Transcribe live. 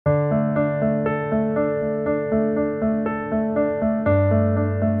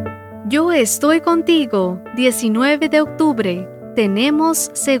Yo estoy contigo, 19 de octubre. Tenemos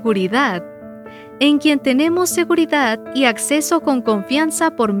seguridad. En quien tenemos seguridad y acceso con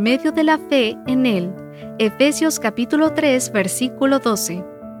confianza por medio de la fe en Él. Efesios capítulo 3, versículo 12.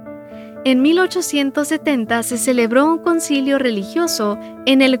 En 1870 se celebró un concilio religioso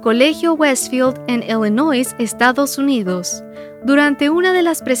en el Colegio Westfield en Illinois, Estados Unidos. Durante una de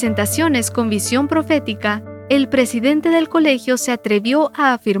las presentaciones con visión profética, el presidente del colegio se atrevió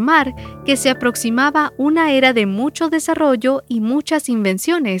a afirmar que se aproximaba una era de mucho desarrollo y muchas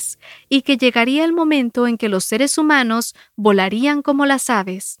invenciones, y que llegaría el momento en que los seres humanos volarían como las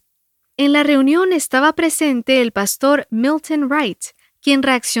aves. En la reunión estaba presente el pastor Milton Wright, quien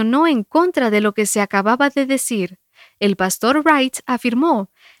reaccionó en contra de lo que se acababa de decir. El pastor Wright afirmó: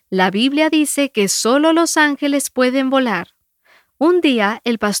 "La Biblia dice que solo los ángeles pueden volar". Un día,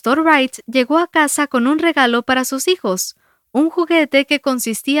 el pastor Wright llegó a casa con un regalo para sus hijos, un juguete que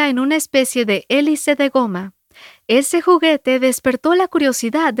consistía en una especie de hélice de goma. Ese juguete despertó la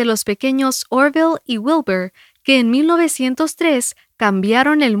curiosidad de los pequeños Orville y Wilbur, que en 1903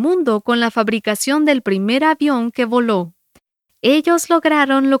 cambiaron el mundo con la fabricación del primer avión que voló. Ellos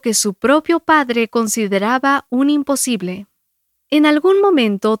lograron lo que su propio padre consideraba un imposible. En algún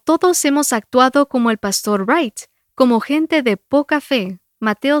momento todos hemos actuado como el pastor Wright, como gente de poca fe,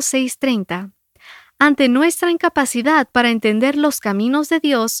 Mateo 6:30. Ante nuestra incapacidad para entender los caminos de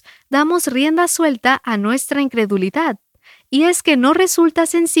Dios, damos rienda suelta a nuestra incredulidad. Y es que no resulta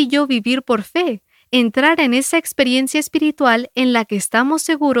sencillo vivir por fe, entrar en esa experiencia espiritual en la que estamos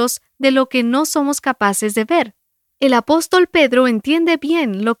seguros de lo que no somos capaces de ver. El apóstol Pedro entiende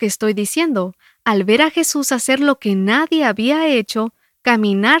bien lo que estoy diciendo. Al ver a Jesús hacer lo que nadie había hecho,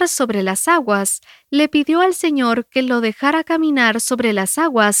 caminar sobre las aguas, le pidió al Señor que lo dejara caminar sobre las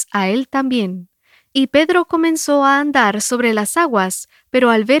aguas a él también. Y Pedro comenzó a andar sobre las aguas,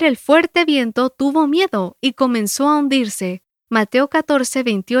 pero al ver el fuerte viento tuvo miedo y comenzó a hundirse. Mateo 14,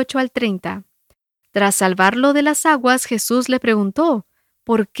 28 al 30. Tras salvarlo de las aguas, Jesús le preguntó: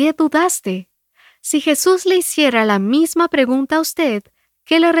 ¿por qué dudaste? Si Jesús le hiciera la misma pregunta a usted,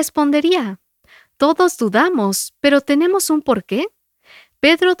 ¿qué le respondería? Todos dudamos, pero ¿tenemos un por qué?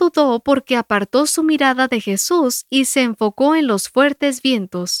 Pedro dudó porque apartó su mirada de Jesús y se enfocó en los fuertes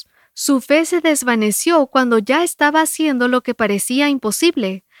vientos. Su fe se desvaneció cuando ya estaba haciendo lo que parecía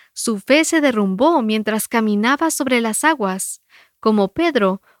imposible. Su fe se derrumbó mientras caminaba sobre las aguas. Como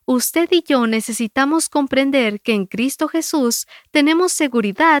Pedro, usted y yo necesitamos comprender que en Cristo Jesús tenemos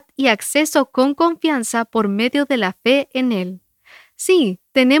seguridad y acceso con confianza por medio de la fe en Él. Sí,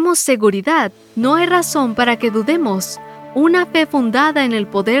 tenemos seguridad, no hay razón para que dudemos. Una fe fundada en el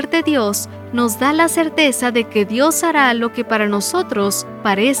poder de Dios nos da la certeza de que Dios hará lo que para nosotros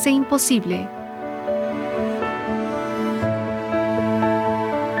parece imposible.